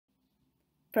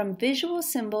From visual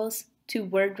symbols to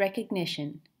word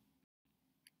recognition.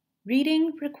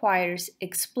 Reading requires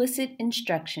explicit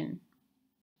instruction.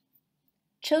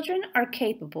 Children are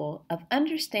capable of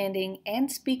understanding and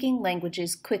speaking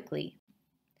languages quickly.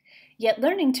 Yet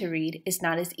learning to read is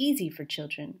not as easy for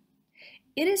children.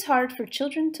 It is hard for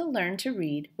children to learn to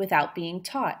read without being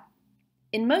taught.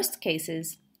 In most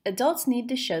cases, adults need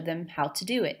to show them how to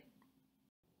do it.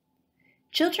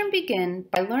 Children begin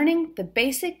by learning the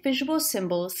basic visual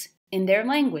symbols in their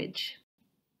language.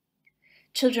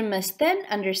 Children must then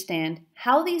understand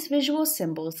how these visual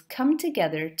symbols come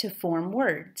together to form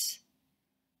words.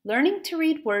 Learning to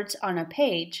read words on a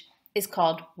page is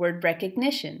called word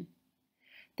recognition.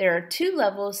 There are two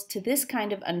levels to this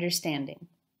kind of understanding.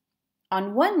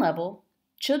 On one level,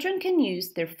 children can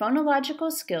use their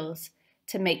phonological skills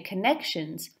to make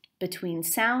connections between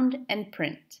sound and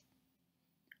print.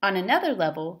 On another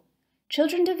level,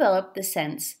 children develop the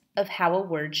sense of how a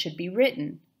word should be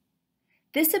written.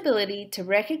 This ability to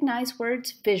recognize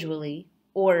words visually,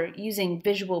 or using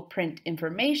visual print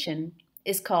information,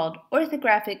 is called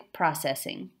orthographic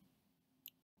processing.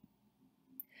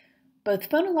 Both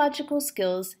phonological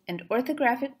skills and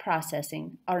orthographic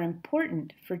processing are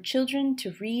important for children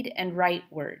to read and write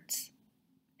words.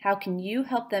 How can you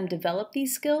help them develop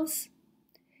these skills?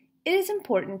 It is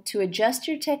important to adjust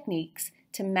your techniques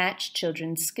to match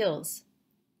children's skills.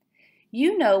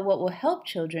 You know what will help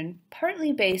children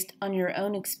partly based on your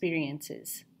own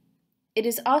experiences. It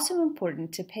is also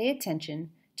important to pay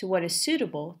attention to what is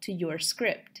suitable to your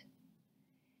script.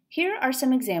 Here are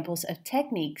some examples of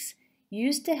techniques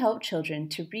used to help children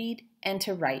to read and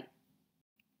to write.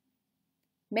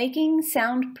 Making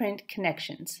sound-print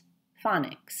connections,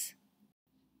 phonics.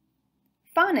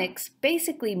 Phonics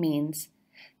basically means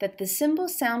that the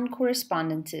symbol-sound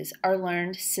correspondences are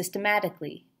learned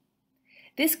systematically.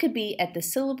 This could be at the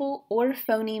syllable or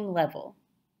phoneme level.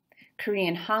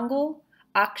 Korean Hangul,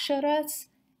 aksharas,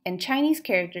 and Chinese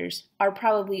characters are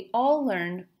probably all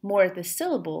learned more at the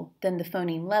syllable than the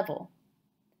phoneme level.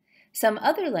 Some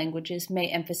other languages may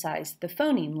emphasize the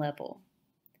phoneme level.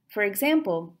 For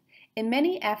example, in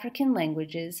many African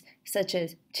languages, such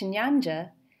as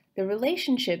Chinyanja, the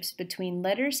relationships between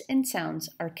letters and sounds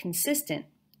are consistent,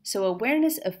 so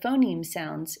awareness of phoneme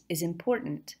sounds is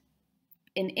important.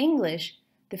 In English,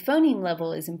 the phoneme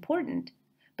level is important,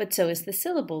 but so is the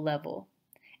syllable level,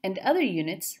 and other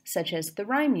units such as the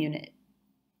rhyme unit.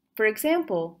 For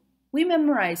example, we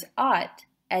memorize ought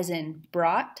as in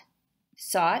brought,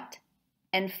 sought,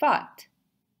 and fought.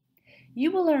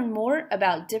 You will learn more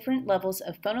about different levels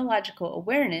of phonological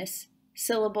awareness,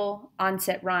 syllable,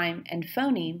 onset rhyme, and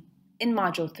phoneme in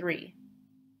Module 3.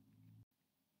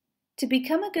 To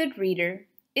become a good reader,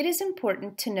 it is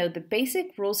important to know the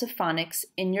basic rules of phonics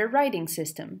in your writing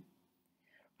system.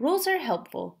 Rules are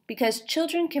helpful because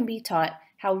children can be taught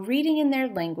how reading in their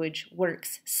language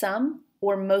works some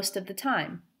or most of the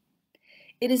time.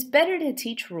 It is better to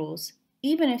teach rules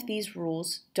even if these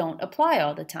rules don't apply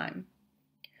all the time.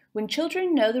 When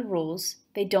children know the rules,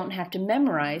 they don't have to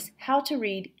memorize how to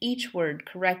read each word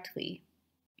correctly.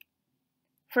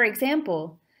 For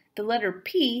example, the letter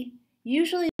P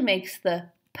usually makes the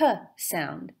P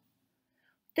sound.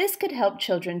 This could help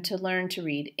children to learn to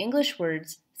read English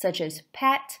words such as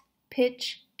pat,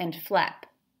 pitch, and flap.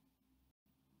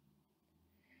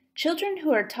 Children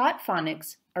who are taught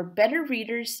phonics are better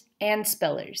readers and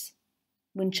spellers.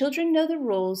 When children know the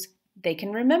rules, they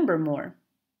can remember more.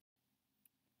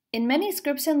 In many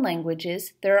scripts and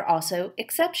languages, there are also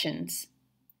exceptions.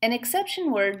 An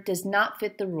exception word does not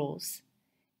fit the rules.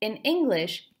 In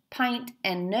English, pint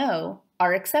and no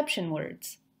are exception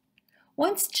words.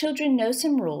 Once children know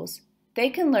some rules, they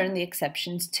can learn the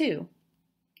exceptions too.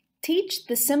 Teach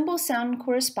the symbol-sound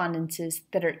correspondences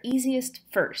that are easiest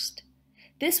first.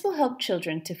 This will help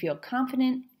children to feel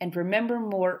confident and remember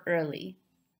more early.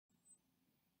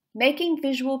 Making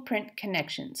visual print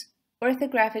connections,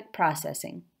 orthographic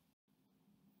processing.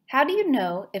 How do you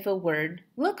know if a word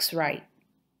looks right?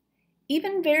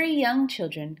 Even very young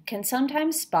children can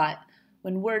sometimes spot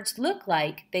when words look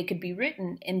like they could be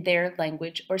written in their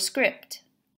language or script.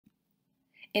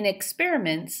 In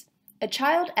experiments, a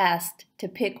child asked to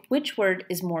pick which word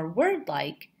is more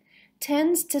word-like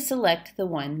tends to select the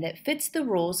one that fits the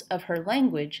rules of her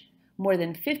language more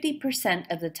than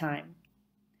 50% of the time.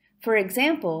 For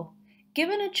example,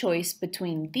 given a choice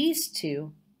between these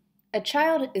two, a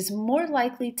child is more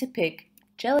likely to pick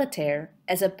gelatere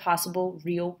as a possible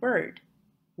real word.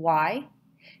 Why?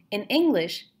 In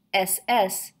English,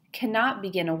 SS cannot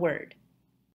begin a word.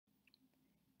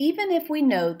 Even if we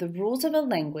know the rules of a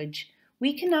language,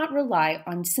 we cannot rely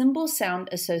on symbol-sound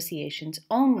associations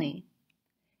only.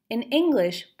 In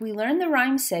English, we learn the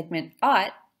rhyme segment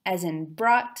ought as in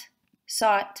brought,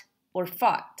 sought, or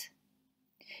fought.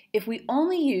 If we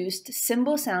only used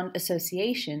symbol sound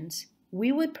associations, we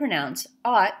would pronounce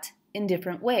ought in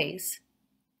different ways.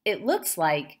 It looks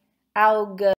like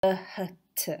augaht.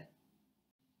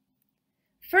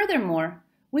 Furthermore,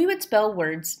 we would spell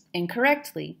words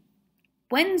incorrectly.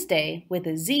 Wednesday with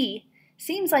a Z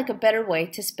seems like a better way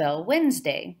to spell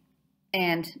Wednesday,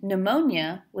 and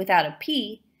pneumonia without a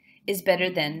P is better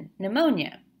than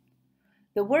pneumonia.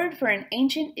 The word for an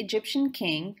ancient Egyptian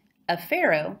king, a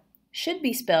pharaoh, should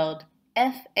be spelled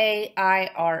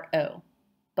F-A-I-R-O,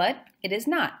 but it is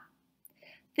not.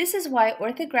 This is why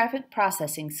orthographic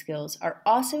processing skills are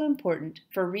also important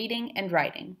for reading and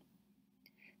writing.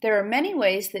 There are many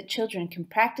ways that children can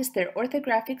practice their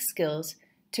orthographic skills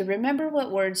to remember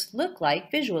what words look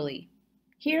like visually.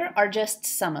 Here are just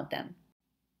some of them.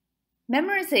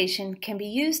 Memorization can be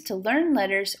used to learn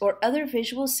letters or other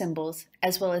visual symbols,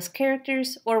 as well as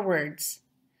characters or words.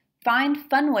 Find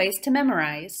fun ways to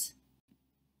memorize.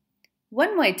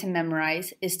 One way to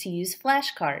memorize is to use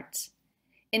flashcards.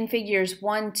 In figures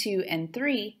 1, 2, and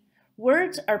 3,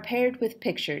 words are paired with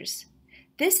pictures.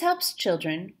 This helps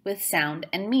children with sound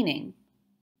and meaning.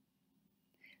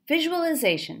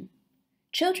 Visualization.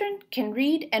 Children can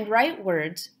read and write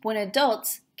words when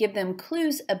adults give them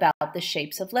clues about the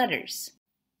shapes of letters.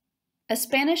 A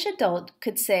Spanish adult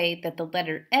could say that the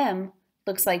letter M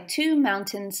looks like two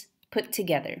mountains put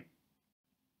together.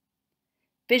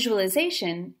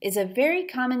 Visualization is a very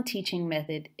common teaching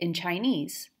method in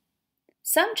Chinese.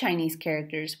 Some Chinese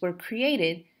characters were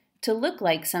created to look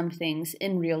like some things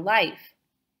in real life.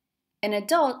 An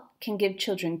adult can give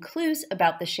children clues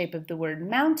about the shape of the word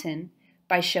mountain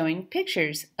by showing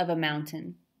pictures of a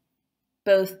mountain.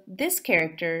 Both this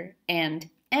character and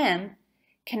M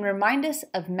can remind us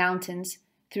of mountains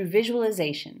through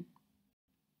visualization.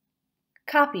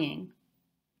 Copying.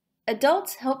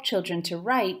 Adults help children to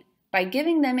write by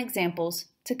giving them examples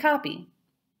to copy.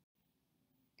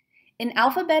 In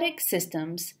alphabetic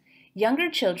systems, younger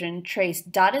children trace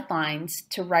dotted lines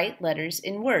to write letters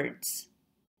in words.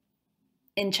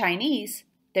 In Chinese,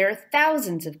 there are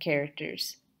thousands of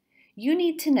characters. You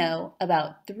need to know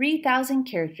about 3,000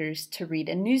 characters to read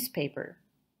a newspaper.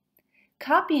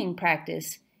 Copying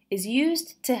practice is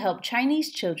used to help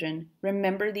Chinese children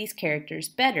remember these characters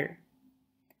better.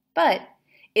 But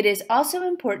it is also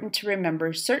important to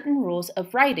remember certain rules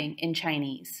of writing in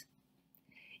Chinese.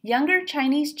 Younger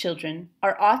Chinese children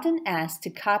are often asked to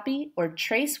copy or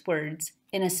trace words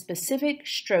in a specific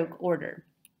stroke order.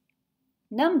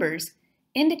 Numbers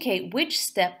indicate which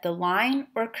step the line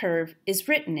or curve is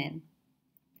written in.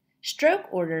 Stroke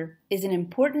order is an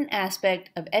important aspect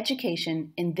of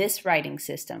education in this writing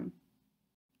system.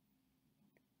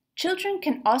 Children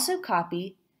can also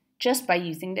copy just by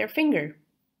using their finger.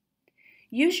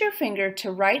 Use your finger to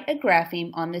write a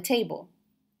grapheme on the table.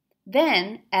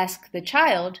 Then ask the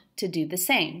child to do the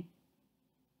same.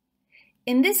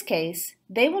 In this case,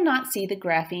 they will not see the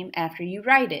grapheme after you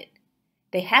write it.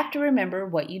 They have to remember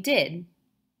what you did.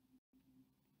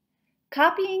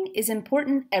 Copying is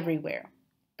important everywhere,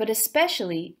 but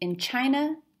especially in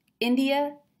China,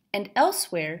 India, and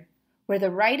elsewhere where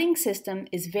the writing system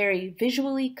is very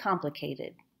visually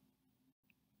complicated.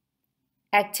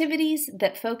 Activities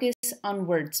that focus on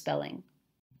word spelling.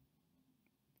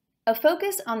 A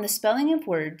focus on the spelling of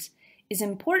words is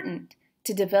important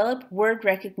to develop word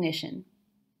recognition.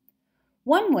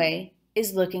 One way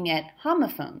is looking at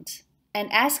homophones and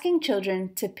asking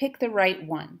children to pick the right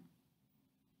one.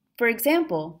 For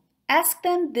example, ask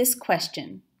them this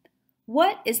question: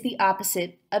 what is the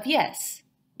opposite of yes?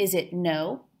 Is it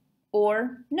no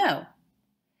or no?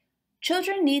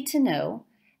 Children need to know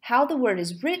how the word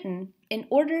is written in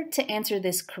order to answer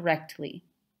this correctly.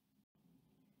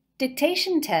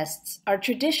 Dictation tests are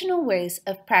traditional ways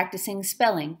of practicing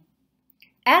spelling.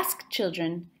 Ask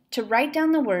children to write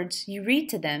down the words you read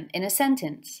to them in a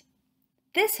sentence.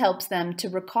 This helps them to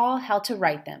recall how to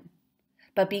write them.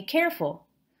 But be careful.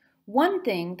 One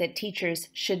thing that teachers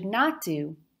should not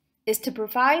do is to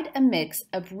provide a mix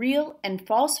of real and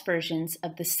false versions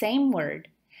of the same word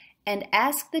and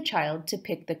ask the child to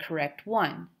pick the correct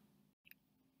one.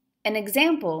 An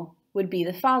example would be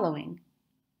the following.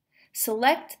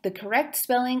 Select the correct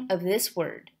spelling of this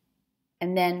word,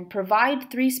 and then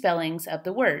provide 3 spellings of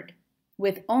the word,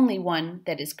 with only one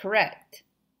that is correct.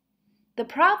 The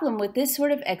problem with this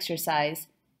sort of exercise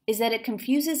is that it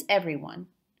confuses everyone.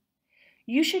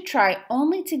 You should try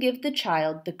only to give the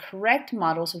child the correct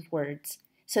models of words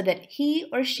so that he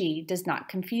or she does not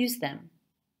confuse them.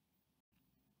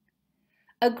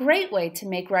 A great way to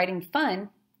make writing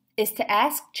fun is to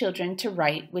ask children to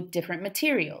write with different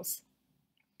materials.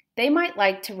 They might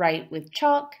like to write with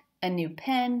chalk, a new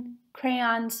pen,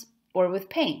 crayons, or with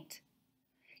paint.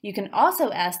 You can also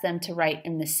ask them to write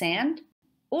in the sand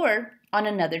or on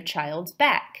another child's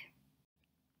back.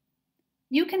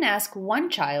 You can ask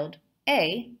one child,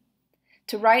 A,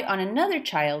 to write on another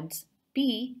child's,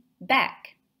 B,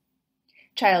 back.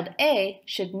 Child A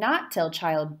should not tell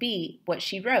child B what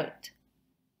she wrote.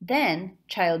 Then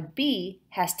child B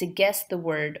has to guess the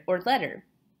word or letter.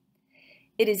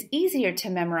 It is easier to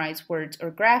memorize words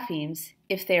or graphemes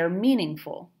if they are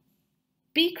meaningful.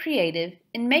 Be creative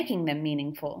in making them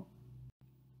meaningful.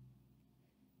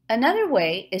 Another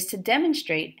way is to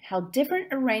demonstrate how different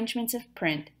arrangements of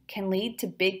print can lead to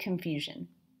big confusion.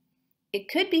 It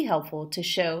could be helpful to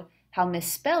show how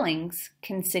misspellings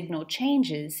can signal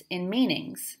changes in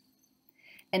meanings.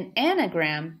 An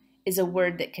anagram is a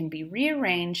word that can be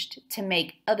rearranged to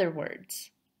make other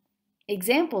words.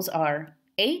 Examples are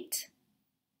ate,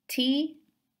 tea,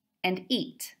 and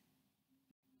eat,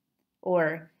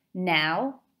 or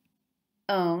now,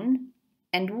 own,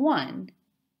 and one,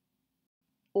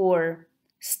 or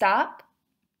stop,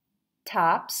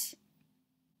 tops,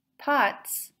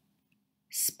 pots,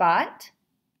 spot,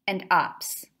 and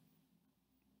ops.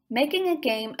 Making a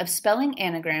game of spelling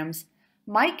anagrams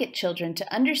might get children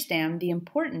to understand the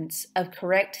importance of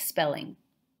correct spelling.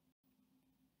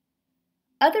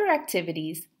 Other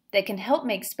activities that can help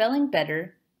make spelling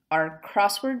better are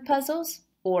crossword puzzles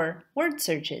or word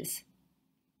searches.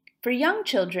 For young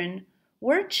children,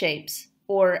 word shapes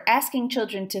or asking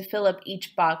children to fill up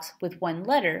each box with one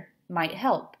letter might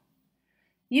help.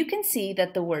 You can see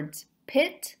that the words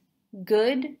pit,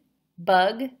 good,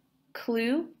 bug,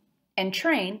 clue, and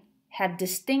train have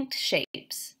distinct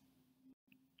shapes.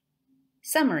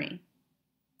 Summary.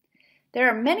 There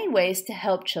are many ways to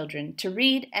help children to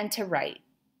read and to write.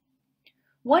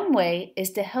 One way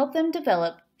is to help them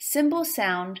develop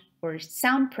symbol-sound or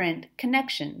sound-print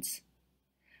connections.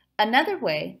 Another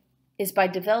way is by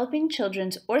developing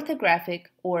children's orthographic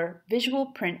or visual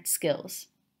print skills.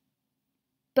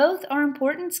 Both are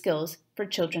important skills for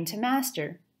children to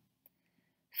master.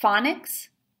 Phonics,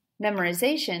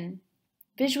 memorization,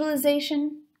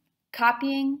 visualization,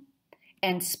 copying,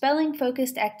 and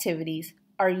spelling-focused activities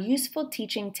are useful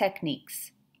teaching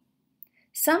techniques.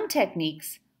 Some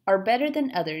techniques are better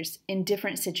than others in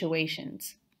different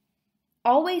situations.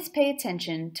 Always pay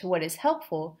attention to what is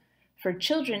helpful for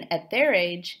children at their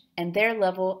age and their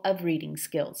level of reading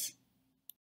skills.